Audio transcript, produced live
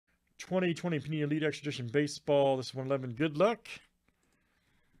2020 Panini Elite Extra Edition Baseball. This is 111. Good luck.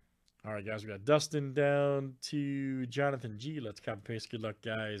 All right, guys. We got Dustin down to Jonathan G. Let's copy paste. Good luck,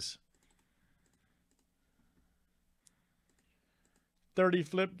 guys. 30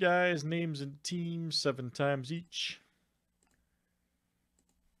 flip, guys. Names and teams 7 times each.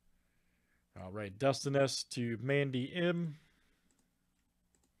 All right, Dustin S. to Mandy M.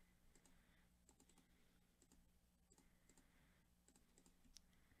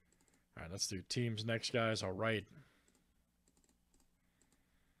 All right, let's do teams next, guys. All right.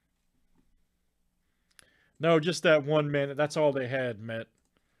 No, just that one, man. That's all they had, Matt.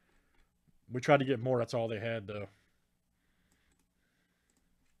 We tried to get more. That's all they had, though.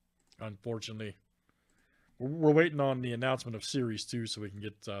 Unfortunately. We're waiting on the announcement of Series 2 so we can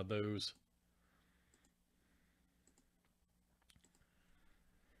get those.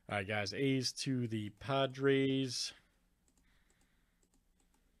 All right, guys. A's to the Padres.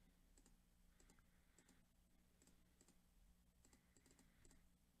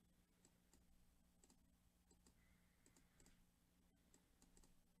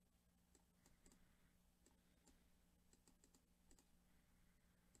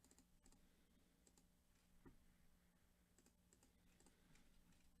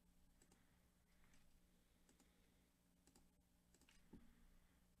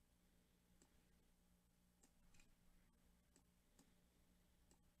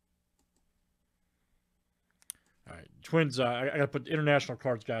 All right, Twins. I got to put international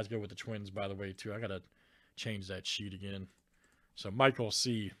cards, guys. Go with the Twins, by the way, too. I got to change that sheet again. So Michael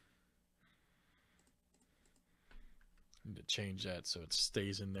C. Need to change that so it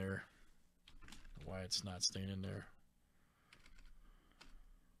stays in there. Why it's not staying in there.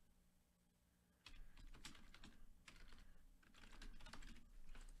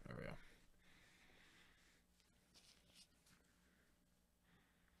 There we go.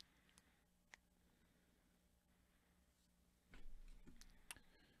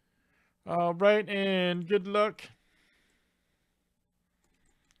 All right, and good luck.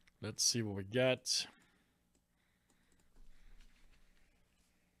 Let's see what we got.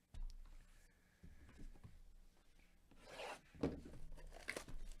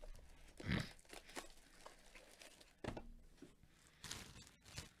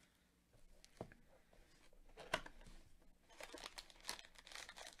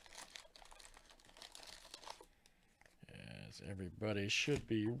 Yes, everybody should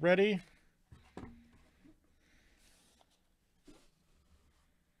be ready.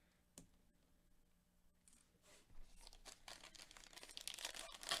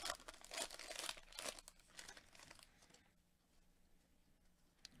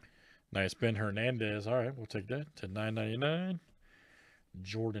 Nice Ben Hernandez. All right, we'll take that to $9.99.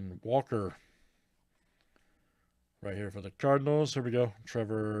 Jordan Walker. Right here for the Cardinals. Here we go.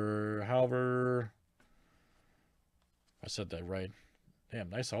 Trevor Halver. I said that right. Damn,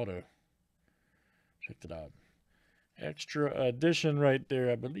 nice auto. Checked it out. Extra edition right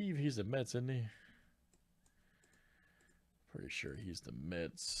there. I believe he's the Mets, isn't he? Pretty sure he's the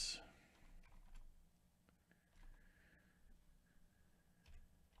Mets.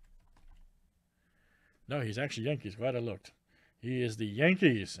 No, he's actually Yankees. Glad I looked. He is the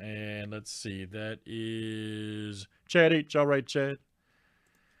Yankees. And let's see. That is Chad H. All right, Chad.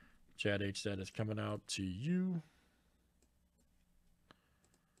 Chad H. That is coming out to you.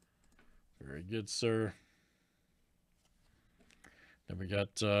 Very good, sir. Then we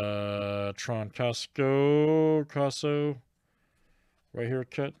got Tron Casso. Right here,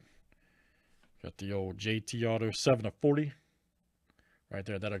 cut. Got the old JT Auto 7/40. Right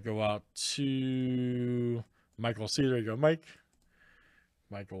there, that'll go out to Michael C. There you go, Mike.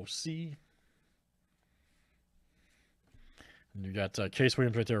 Michael C. And you got Case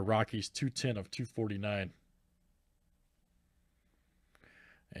Williams right there, Rockies 210/249.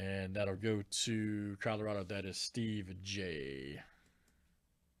 And that'll go to Colorado. That is Steve J.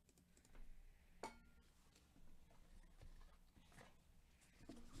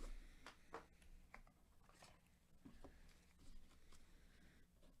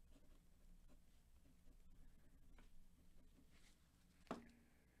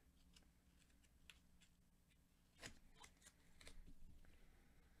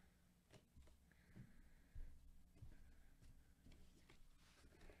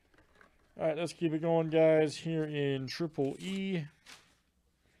 All right, let's keep it going, guys, here in Triple E.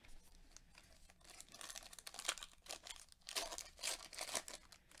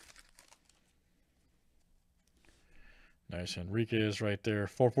 Nice. Enriquez right there,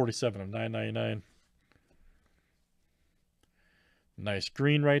 447/999. Nice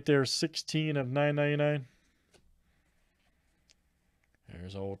green right there, 16/999. There's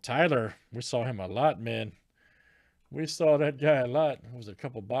There's old Tyler. We saw him a lot, man. We saw that guy a lot. It was a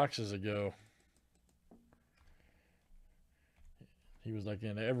couple boxes ago. He was like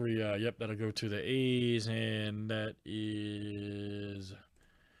in every, yep, that'll go to the A's, and that is,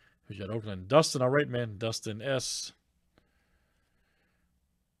 who's got Oakland? Dustin, all right, man. Dustin S.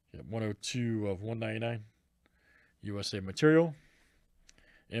 Yep, 102 of 199. USA material.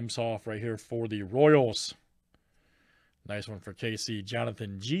 Imsoff right here for the Royals. Nice one for KC.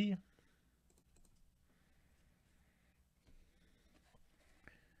 Jonathan G.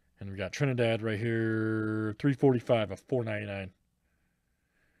 And we got Trinidad right here. 345 of 499.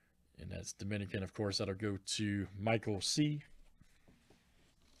 And that's Dominican, of course. That'll go to Michael C.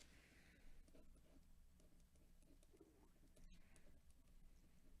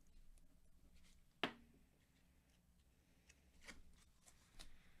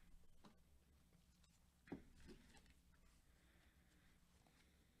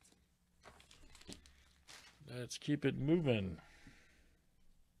 Let's keep it moving.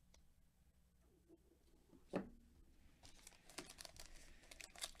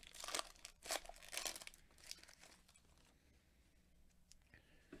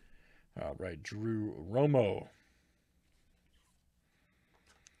 All right, Drew Romo.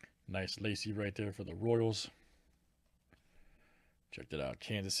 Nice lacy right there for the Royals. Check that out.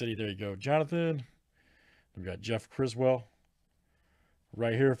 Kansas City. There you go, Jonathan. We got Jeff Criswell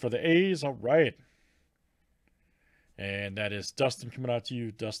right here for the A's. All right. And that is Dustin coming out to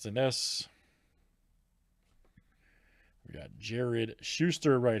you, Dustin S. We got Jared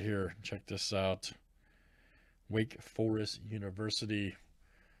Schuster right here. Check this out. Wake Forest University.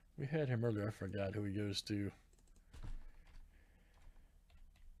 We had him earlier. I forgot who he goes to.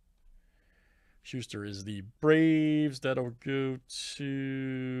 Schuster is the Braves. That'll go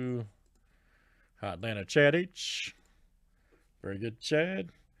to Atlanta Chad H. Very good,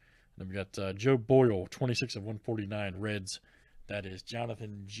 Chad. Then we got Joe Boyle, 26 of 149 Reds. That is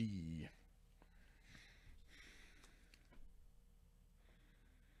Jonathan G.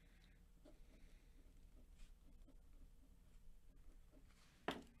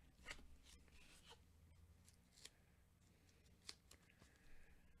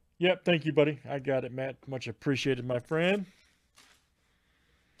 Yep, thank you, buddy. I got it, Matt. Much appreciated, my friend.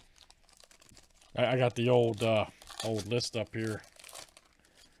 I got the old list up here.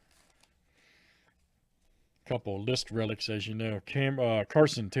 Couple list relics, as you know.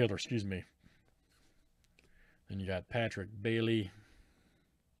 Carson Taylor, excuse me. Then you got Patrick Bailey.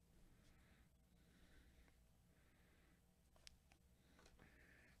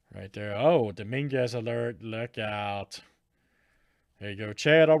 Right there. Oh, Dominguez alert. Look out. There you go,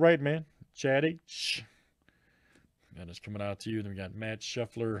 Chad. All right, man. Chad H. That is coming out to you. Then we got Matt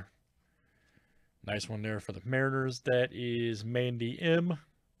Scheffler. Nice one there for the Mariners. That is Mandy M.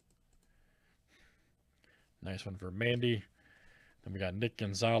 Nice one for Mandy. Then we got Nick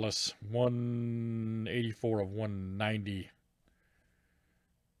Gonzalez. 184 of 190.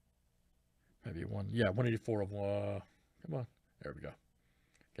 Maybe one. Yeah, 184 of come on. There we go.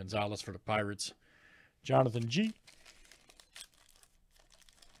 Gonzalez for the Pirates. Jonathan G.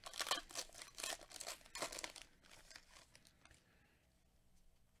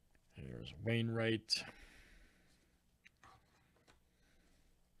 Here's Wainwright.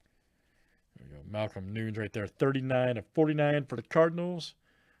 There we go. Malcolm Nunes right there. 39 of 49 for the Cardinals.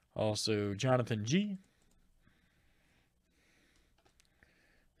 Also Jonathan G.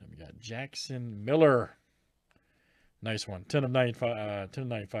 Then we got Jackson Miller. Nice one. 10 of 95, 10 of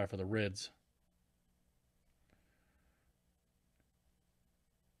 95 for the Reds.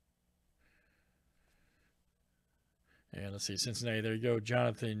 And let's see, Cincinnati. There you go,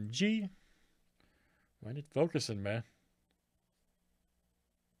 Jonathan G. Why need focusing, man?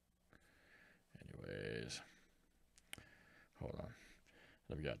 Anyways, hold on.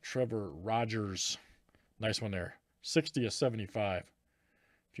 Then we got Trevor Rogers. Nice one there. 60 of 75.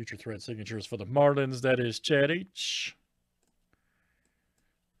 Future thread signatures for the Marlins. That is Chad H.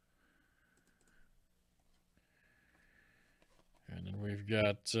 And then we've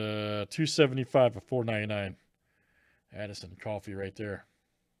got 275 of 499. Addison Coffee right there.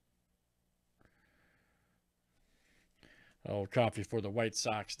 Oh, coffee for the White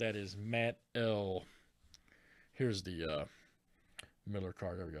Sox. That is Matt L. Here's the Miller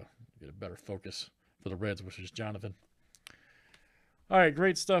card. There we go. Get a better focus for the Reds, which is Jonathan. All right,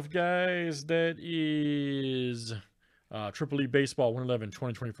 great stuff, guys. That is Triple E Baseball 111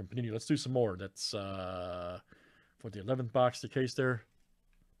 2020 from Panini. Let's do some more. That's for the 11th box, the case there.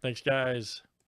 Thanks, guys.